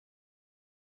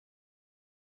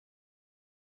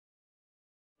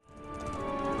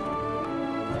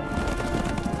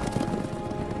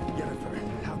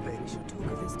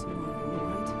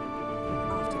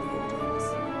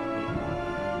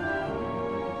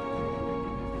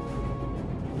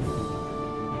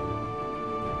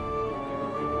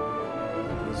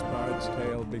tonight's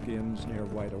tale begins near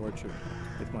White Orchard,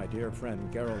 with my dear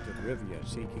friend Geralt of Rivia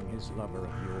seeking his lover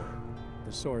of yore,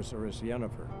 the sorceress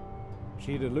Yennefer.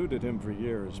 She'd eluded him for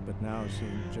years, but now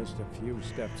seemed just a few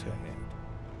steps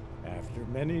ahead. After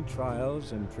many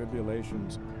trials and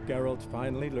tribulations, Geralt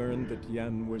finally learned that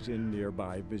Yen was in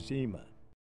nearby Vizima.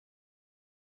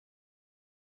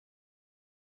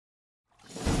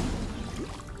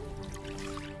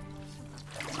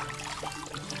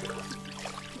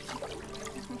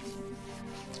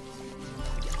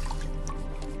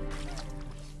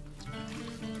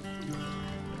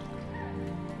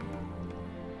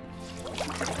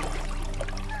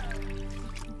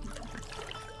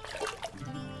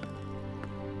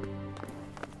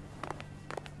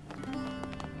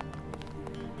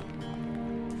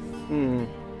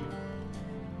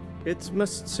 It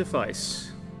must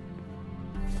suffice.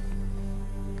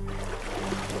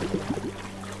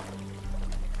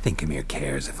 Thinkamir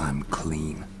cares if I'm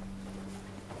clean.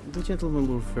 The gentleman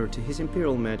will refer to His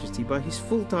Imperial Majesty by his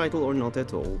full title or not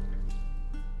at all.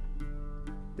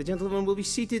 The gentleman will be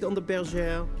seated on the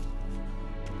bergère.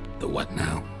 The what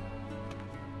now?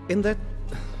 In that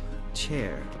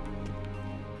chair.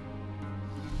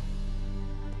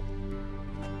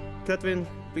 Cletwin,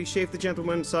 please shave the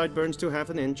gentleman's sideburns to half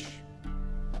an inch.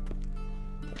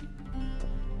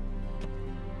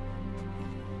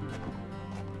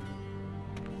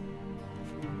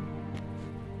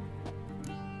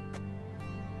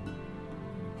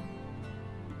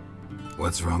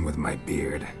 What's wrong with my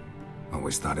beard?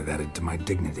 Always thought it added to my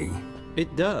dignity.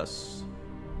 It does.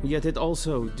 Yet it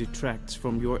also detracts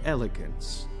from your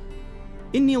elegance.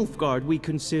 In Nilfgaard, we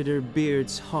consider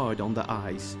beards hard on the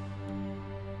eyes.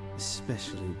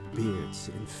 Especially beards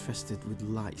infested with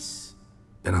lice.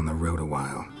 Been on the road a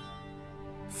while.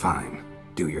 Fine,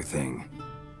 do your thing.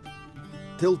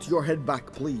 Tilt your head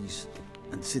back, please,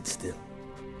 and sit still.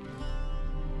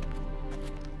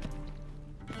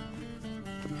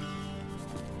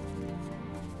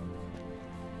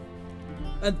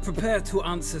 And prepare to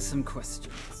answer some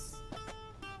questions.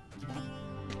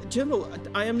 General,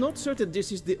 I am not certain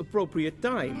this is the appropriate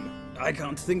time. I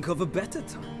can't think of a better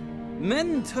time.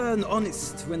 Men turn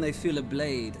honest when they feel a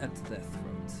blade at their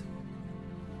throat.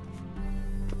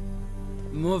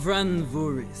 Morvran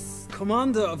Voorhis,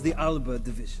 commander of the Alba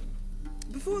Division.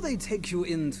 Before they take you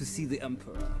in to see the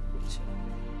Emperor, Witcher,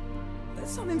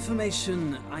 there's some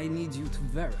information I need you to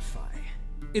verify.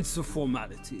 It's a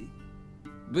formality,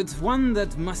 but one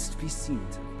that must be seen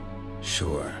to.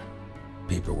 Sure.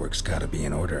 Paperwork's gotta be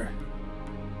in order.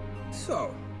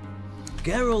 So,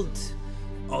 Geralt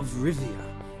of Rivia.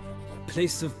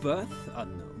 Place of birth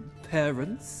unknown,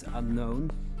 parents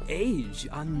unknown, age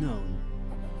unknown.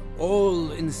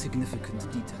 All insignificant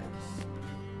details.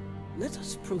 Let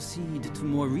us proceed to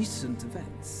more recent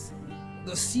events.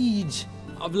 The siege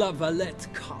of La Valette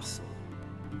Castle.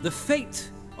 The fate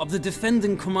of the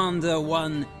defending commander,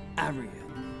 one Arian.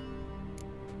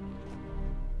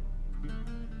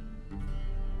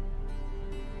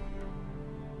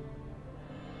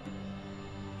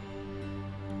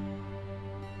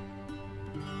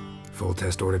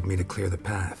 Foltest ordered me to clear the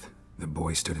path. The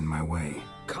boy stood in my way.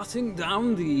 Cutting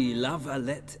down the La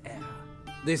Valette heir.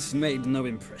 This made no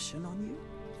impression on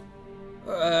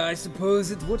you? I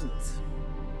suppose it wouldn't.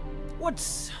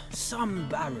 What's some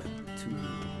baron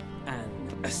to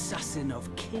an assassin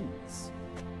of kings?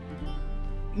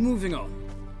 Moving on.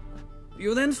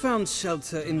 You then found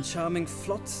shelter in charming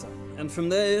Flotsam, and from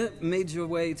there made your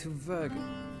way to Vergen.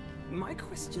 My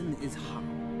question is how?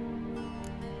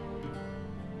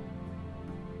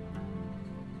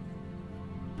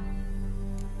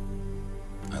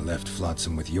 I left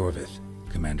Flotsam with Yorvith,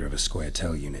 commander of a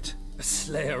Scoia'tael unit. A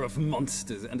slayer of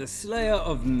monsters and a slayer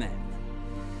of men.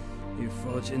 You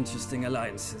forge interesting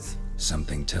alliances.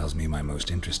 Something tells me my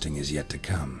most interesting is yet to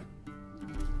come.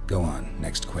 Go on,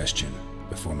 next question,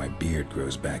 before my beard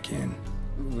grows back in.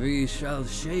 We shall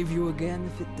shave you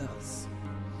again if it does.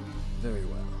 Very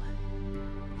well.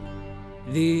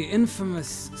 The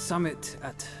infamous summit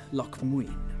at Loch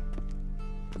Muin.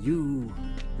 You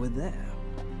were there.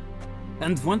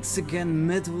 And once again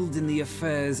meddled in the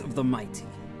affairs of the mighty.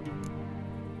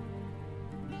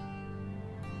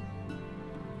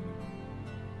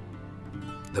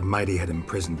 The mighty had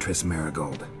imprisoned Triss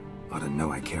Merigold. Ought to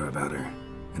know I care about her,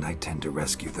 and I tend to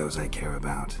rescue those I care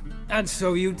about. And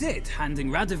so you did,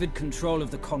 handing Radovid control of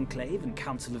the Conclave and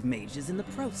Council of Mages in the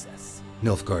process.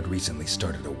 Nilfgaard recently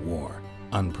started a war,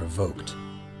 unprovoked.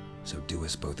 So do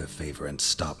us both a favor and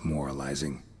stop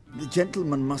moralizing. The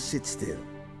gentleman must sit still.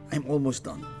 I'm almost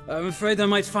done. I'm afraid I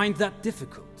might find that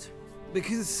difficult.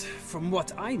 Because, from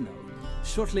what I know,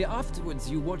 shortly afterwards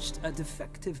you watched a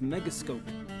defective megascope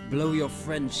blow your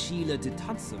friend Sheila de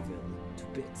Tanserville to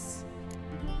bits.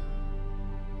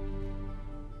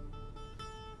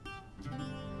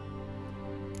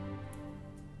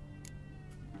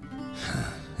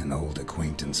 An old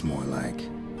acquaintance, more like.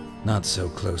 Not so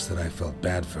close that I felt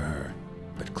bad for her,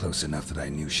 but close enough that I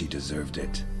knew she deserved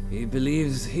it. He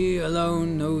believes he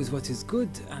alone knows what is good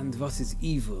and what is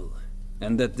evil,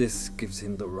 and that this gives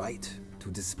him the right to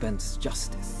dispense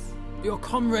justice. Your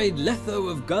comrade Letho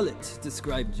of Gullet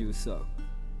described you so.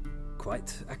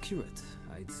 Quite accurate,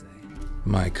 I'd say.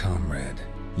 My comrade,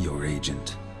 your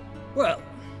agent. Well,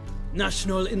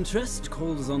 national interest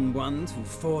calls on one to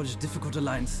forge difficult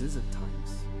alliances at times.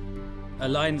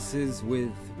 Alliances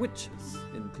with witches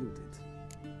included.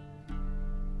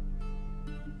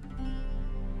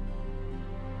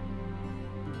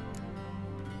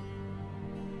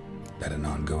 That an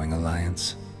ongoing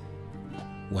alliance?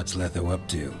 What's Letho up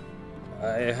to?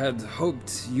 I had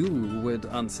hoped you would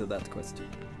answer that question.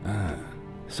 Ah,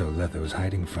 so Letho's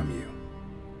hiding from you.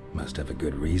 Must have a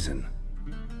good reason.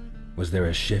 Was there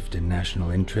a shift in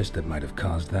national interest that might have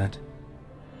caused that?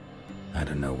 I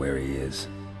don't know where he is.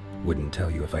 Wouldn't tell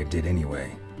you if I did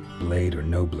anyway. Blade or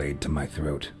no blade to my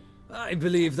throat. I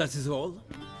believe that is all.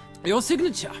 Your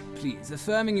signature, please,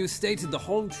 affirming you stated the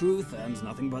whole truth and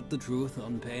nothing but the truth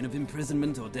on pain of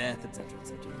imprisonment or death, etc.,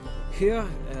 etc. Here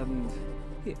and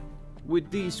here.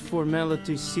 With these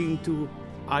formalities seen to,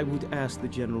 I would ask the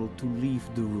General to leave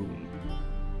the room.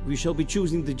 We shall be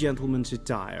choosing the gentleman's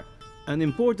attire. An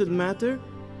important matter,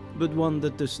 but one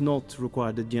that does not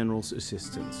require the General's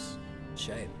assistance.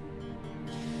 Shame.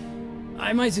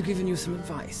 I might have given you some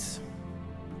advice.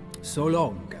 So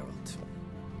long, Geralt.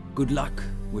 Good luck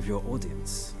with your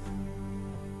audience.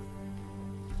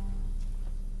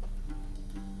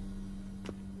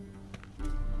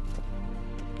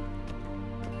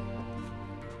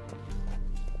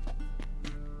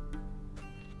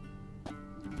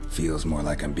 Feels more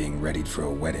like I'm being readied for a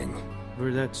wedding.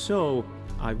 Were that so,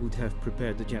 I would have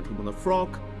prepared the gentleman a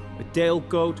frock, a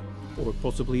tailcoat, or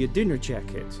possibly a dinner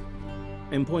jacket.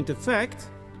 In point of fact,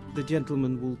 the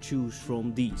gentleman will choose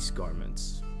from these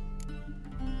garments.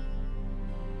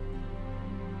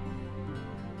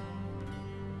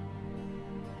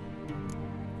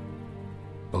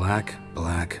 Black,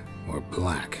 black, or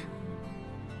black?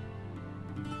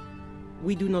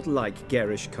 We do not like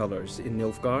garish colors in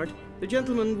Nilfgaard. The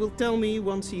gentleman will tell me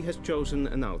once he has chosen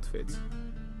an outfit.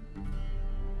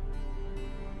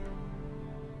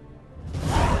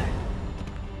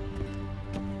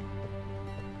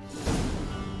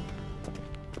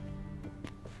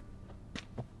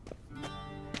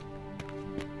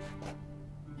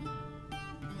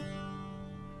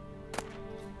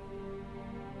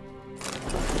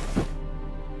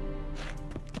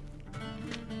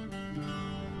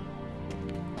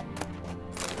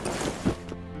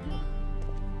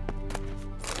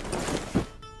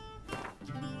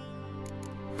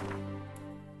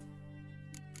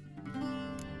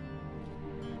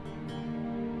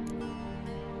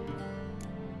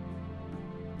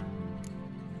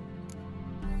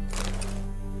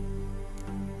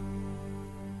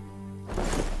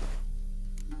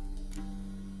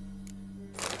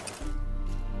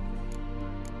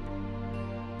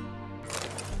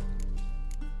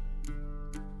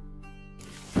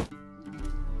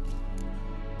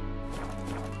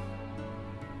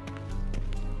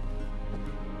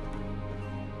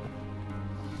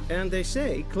 And they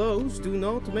say clothes do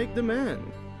not make the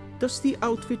man. Does the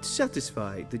outfit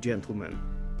satisfy the gentleman?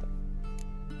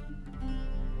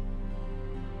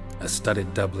 A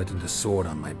studded doublet and a sword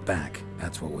on my back,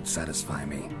 that's what would satisfy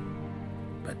me.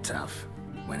 But tough,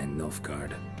 when in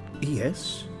Nilfgaard.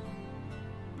 Yes.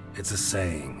 It's a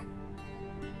saying.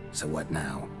 So what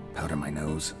now? Powder my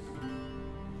nose?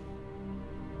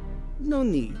 No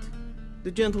need.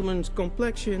 The gentleman's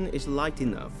complexion is light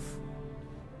enough.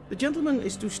 The gentleman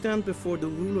is to stand before the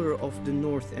ruler of the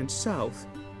North and South.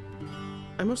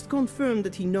 I must confirm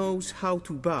that he knows how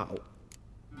to bow.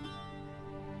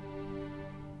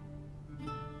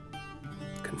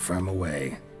 Confirm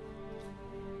away.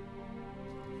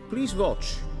 Please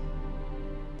watch.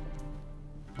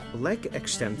 Leg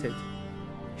extended,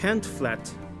 hand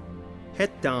flat,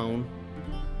 head down,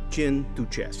 chin to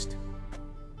chest.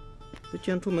 The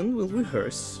gentleman will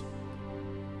rehearse.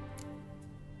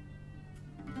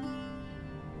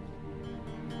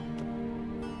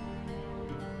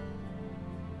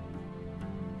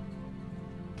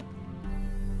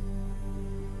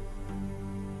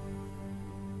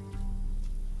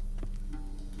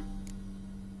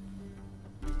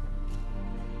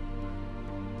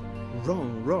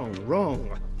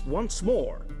 Wrong. Once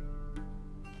more.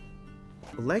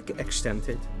 Leg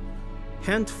extended,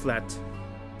 hand flat,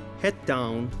 head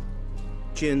down,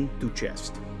 chin to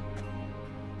chest.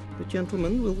 The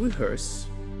gentleman will rehearse.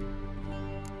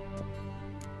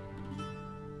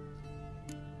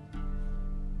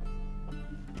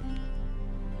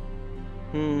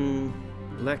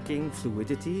 Lacking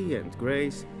fluidity and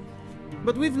grace,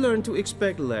 but we've learned to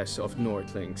expect less of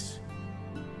Nordlings.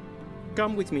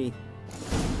 Come with me.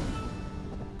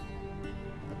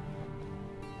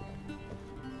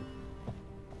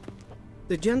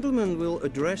 The gentleman will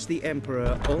address the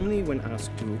Emperor only when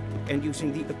asked to, and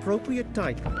using the appropriate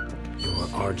title. Your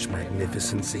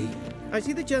Arch-Magnificency? I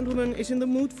see the gentleman is in the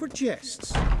mood for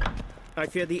jests. I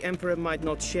fear the Emperor might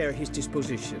not share his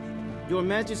disposition. Your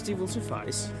Majesty will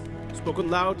suffice. Spoken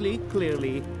loudly,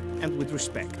 clearly, and with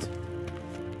respect.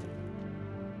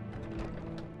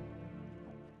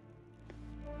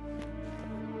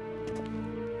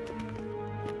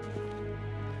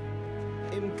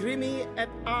 Imgrimi et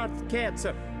art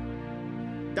ketzer.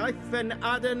 Daifen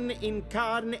aden in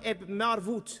karn eb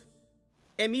marvut.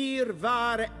 Emir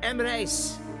var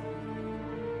emreis.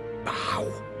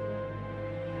 Bow!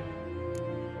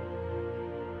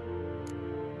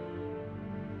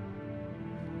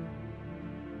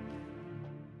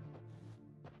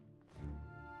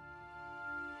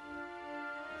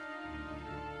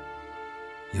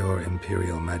 Your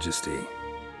Imperial Majesty.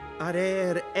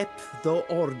 Arer ep do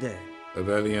orde.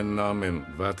 Weljen namen,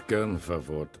 wat gern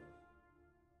verwoord.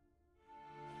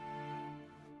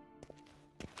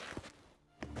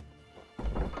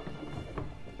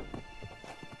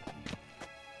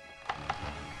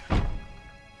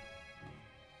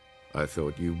 I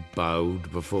thought you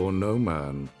bowed before no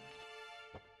man.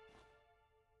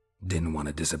 Didn't want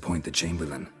to disappoint the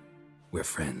Chamberlain. We're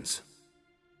friends.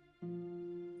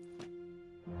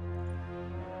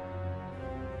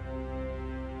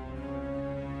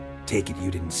 Take it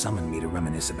you didn't summon me to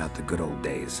reminisce about the good old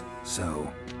days, so...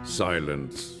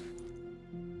 Silence.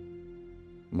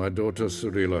 My daughter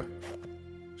Cirilla,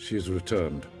 she's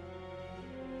returned.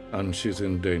 And she's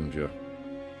in danger.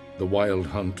 The Wild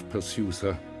Hunt pursues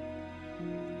her.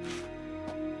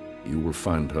 You will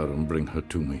find her and bring her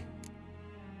to me.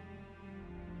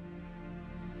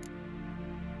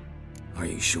 Are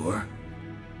you sure?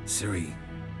 Ciri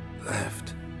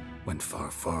left. Went far,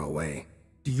 far away.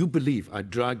 Do you believe I'd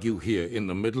drag you here in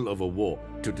the middle of a war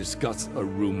to discuss a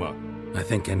rumor? I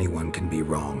think anyone can be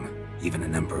wrong, even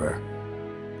an emperor.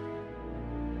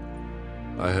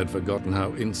 I had forgotten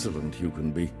how insolent you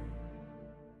can be.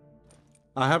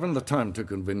 I haven't the time to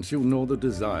convince you, nor the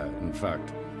desire, in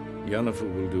fact.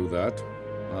 Yennefer will do that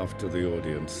after the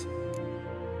audience.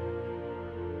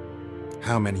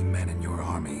 How many men in your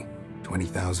army?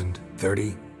 20,000?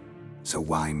 30? So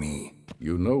why me?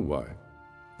 You know why.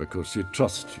 Because she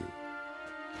trusts you.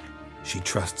 She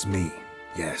trusts me,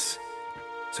 yes.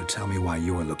 So tell me why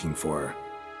you're looking for her.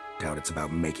 Doubt it's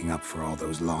about making up for all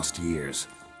those lost years.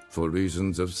 For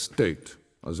reasons of state,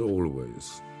 as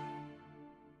always.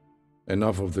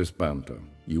 Enough of this banter.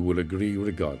 You will agree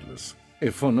regardless.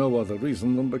 If for no other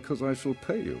reason than because I shall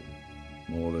pay you.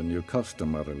 More than you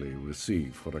customarily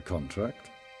receive for a contract.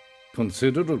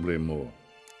 Considerably more.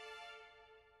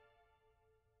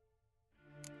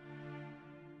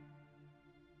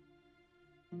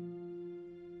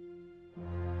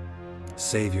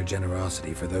 Save your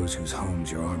generosity for those whose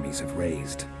homes your armies have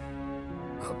razed.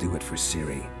 I'll do it for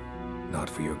Ciri, not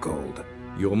for your gold.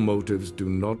 Your motives do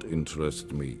not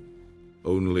interest me.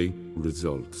 Only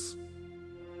results.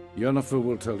 Yennefer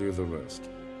will tell you the rest.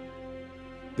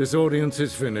 This audience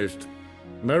is finished.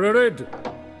 Mererid!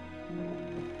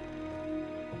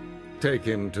 Take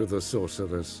him to the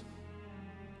sorceress.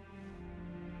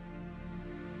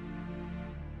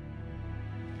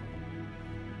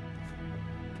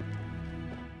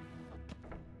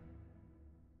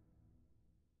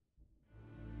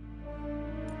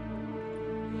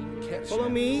 Follow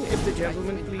me, if the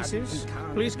gentleman pleases.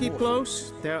 Please keep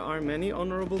close. There are many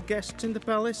honorable guests in the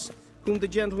palace, whom the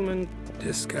gentleman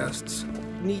Disgusts.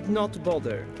 need not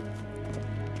bother.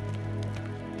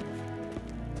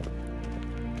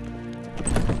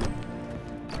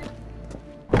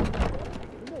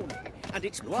 And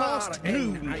it's past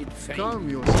noon, I'd fain. Calm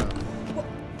yourself.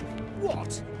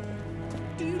 What?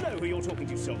 Do you know who you're talking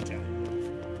to, soldier?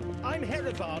 I'm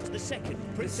Herivard II,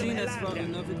 Prince of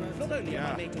Helander. Not only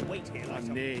am I made to wait here like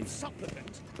a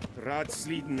supplicant.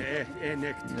 Raadsleden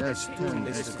enikt. Yes, toen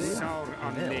is Het is saur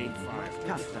aan leefvaart.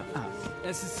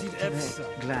 Es ist hier Efsa.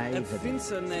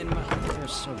 Finster nein macht.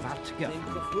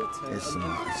 Essen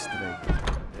gestreken.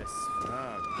 Des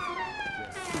vraag.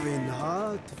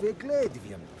 Vinhart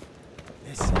Vigledvium.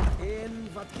 Es in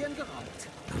wat gern geraubt.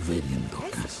 William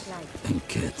Dokas. En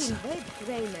Ketzer.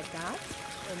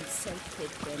 En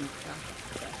selfit den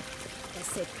krachte. Es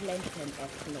se plenten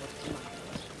efnot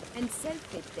mat. En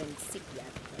selfit den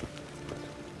sigjat.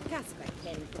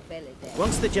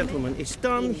 Once the gentleman is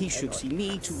done, he should see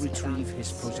me to retrieve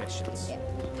his possessions.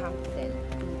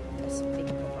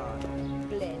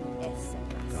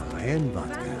 Karen,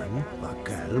 wat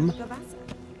kelm?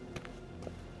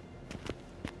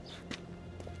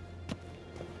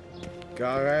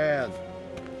 Karen.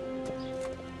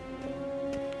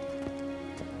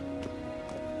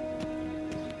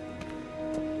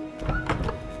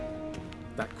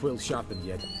 That quill sharpened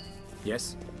yet?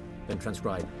 Yes? Then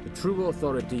transcribe. The true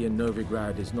authority in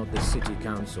Novigrad is not the city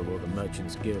council or the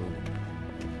merchants' guild.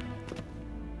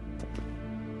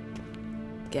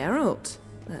 Geralt,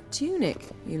 that tunic.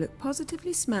 You look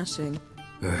positively smashing.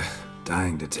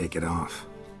 Dying to take it off.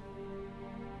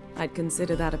 I'd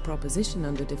consider that a proposition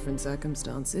under different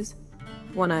circumstances.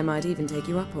 One I might even take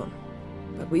you up on.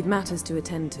 But we've matters to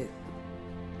attend to.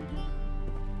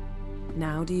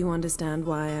 Now do you understand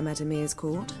why I'm at Emir's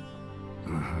court?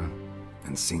 Uh-huh.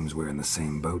 And seems we're in the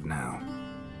same boat now.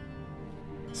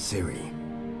 Ciri,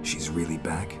 she's really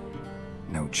back?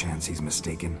 No chance he's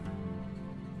mistaken?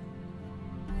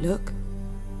 Look,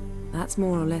 that's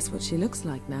more or less what she looks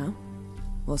like now.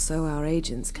 Or so our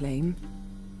agents claim.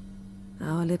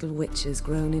 Our little witch has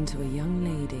grown into a young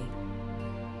lady.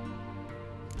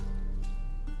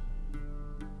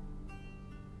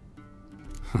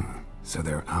 Huh. So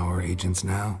they're our agents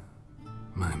now?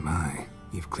 My,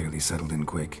 you've clearly settled in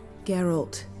quick.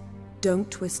 Geralt, don't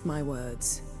twist my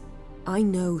words. I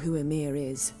know who Emir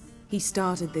is. He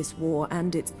started this war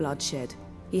and its bloodshed.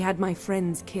 He had my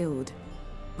friends killed.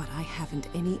 But I haven't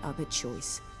any other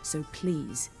choice. So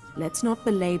please, let's not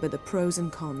belabor the pros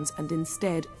and cons and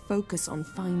instead focus on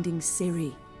finding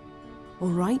Ciri. All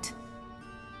right?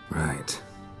 Right.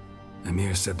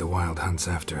 Emir said the Wild Hunt's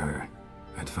after her.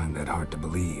 I'd find that hard to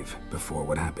believe before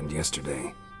what happened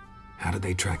yesterday. How did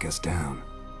they track us down?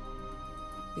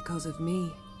 Because of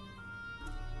me.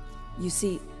 You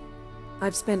see,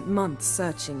 I've spent months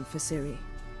searching for Ciri,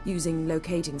 using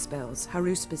locating spells,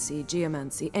 haruspicy,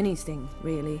 geomancy, anything,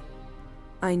 really.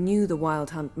 I knew the Wild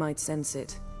Hunt might sense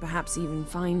it, perhaps even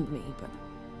find me, but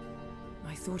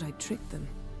I thought I'd tricked them.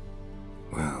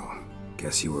 Well,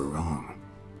 guess you were wrong.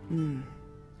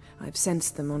 I've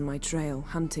sensed them on my trail,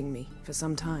 hunting me, for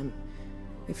some time.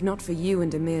 If not for you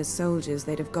and Emir's soldiers,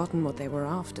 they'd have gotten what they were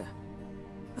after.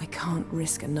 I can't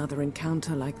risk another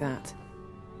encounter like that.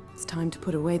 It's time to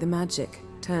put away the magic,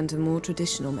 turn to more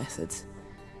traditional methods.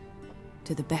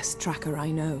 To the best tracker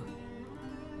I know.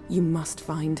 You must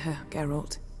find her,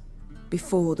 Geralt.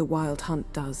 Before the Wild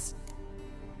Hunt does.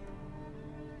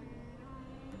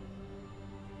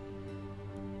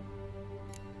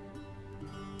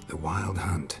 The Wild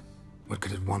Hunt? What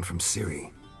could it want from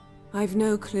Ciri? I've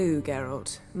no clue,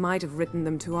 Geralt. Might have written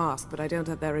them to ask, but I don't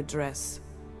have their address.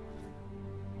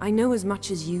 I know as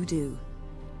much as you do.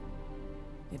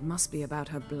 It must be about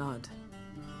her blood.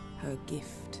 Her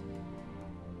gift.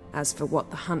 As for what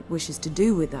the Hunt wishes to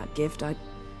do with that gift, I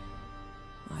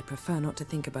prefer not to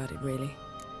think about it, really.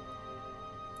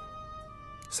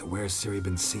 So where's Ciri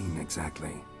been seen,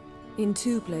 exactly? In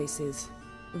two places.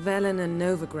 Velen and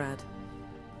Novigrad.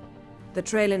 The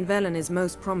trail in Velen is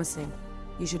most promising.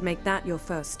 You should make that your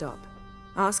first stop.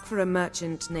 Ask for a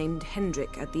merchant named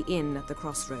Hendrik at the inn at the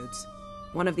crossroads.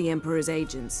 One of the Emperor's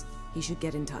agents. He should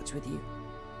get in touch with you.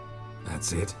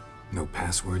 That's it? No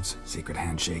passwords? Secret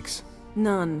handshakes?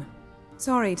 None.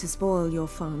 Sorry to spoil your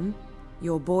fun.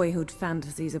 Your boyhood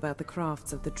fantasies about the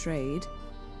crafts of the trade.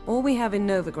 All we have in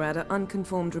Novigrad are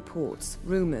unconfirmed reports,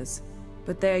 rumors.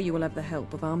 But there you will have the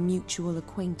help of our mutual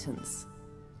acquaintance.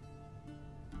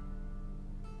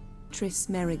 Triss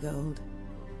Merigold.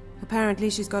 Apparently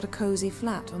she's got a cozy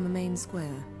flat on the main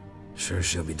square. Sure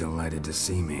she'll be delighted to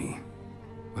see me.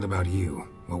 What about you?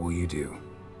 What will you do?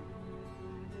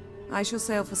 I shall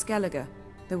sail for Skellige.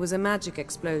 There was a magic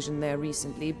explosion there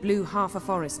recently, blew half a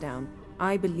forest down.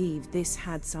 I believe this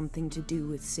had something to do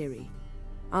with Ciri.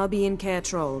 I'll be in Caer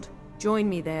Trolde. Join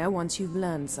me there once you've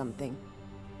learned something.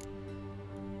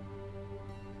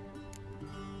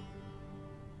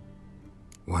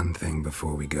 One thing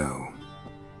before we go.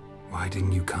 Why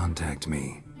didn't you contact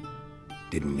me?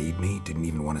 Didn't need me? Didn't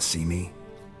even want to see me?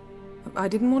 I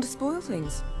didn't want to spoil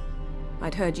things.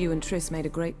 I'd heard you and Triss made a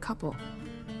great couple.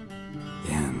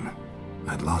 Yen,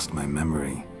 I'd lost my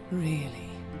memory. Really?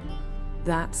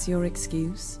 That's your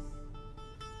excuse?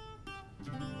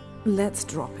 Let's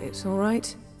drop it, all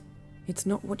right? It's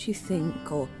not what you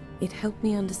think, or It helped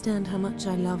me understand how much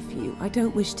I love you. I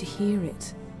don't wish to hear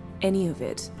it. Any of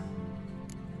it.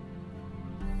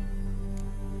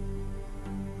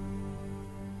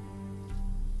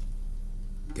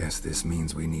 Guess this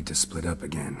means we need to split up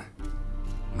again.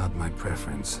 Not my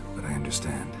preference, but I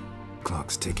understand.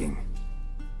 Clock's ticking.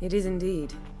 It is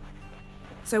indeed.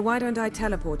 So why don't I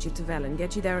teleport you to Velen and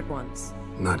get you there at once?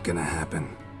 Not gonna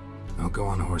happen. I'll go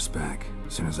on horseback,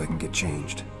 as soon as I can get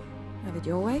changed. Have it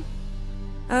your way?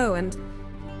 Oh, and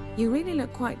you really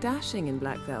look quite dashing in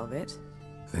black velvet.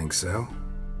 Think so?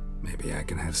 Maybe I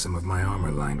can have some of my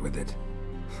armor lined with it.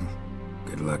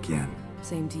 Good luck, Yen.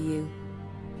 Same to you.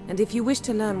 And if you wish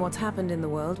to learn what's happened in the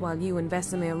world while you and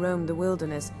Vesemir roamed the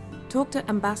wilderness, talk to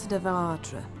Ambassador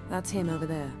Varatra. That's him over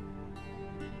there.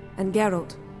 And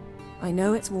Geralt, I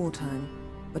know it's wartime,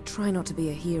 but try not to be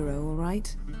a hero, all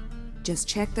right? Just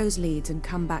check those leads and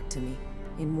come back to me,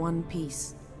 in one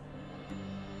piece.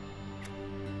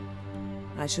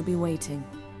 I shall be waiting.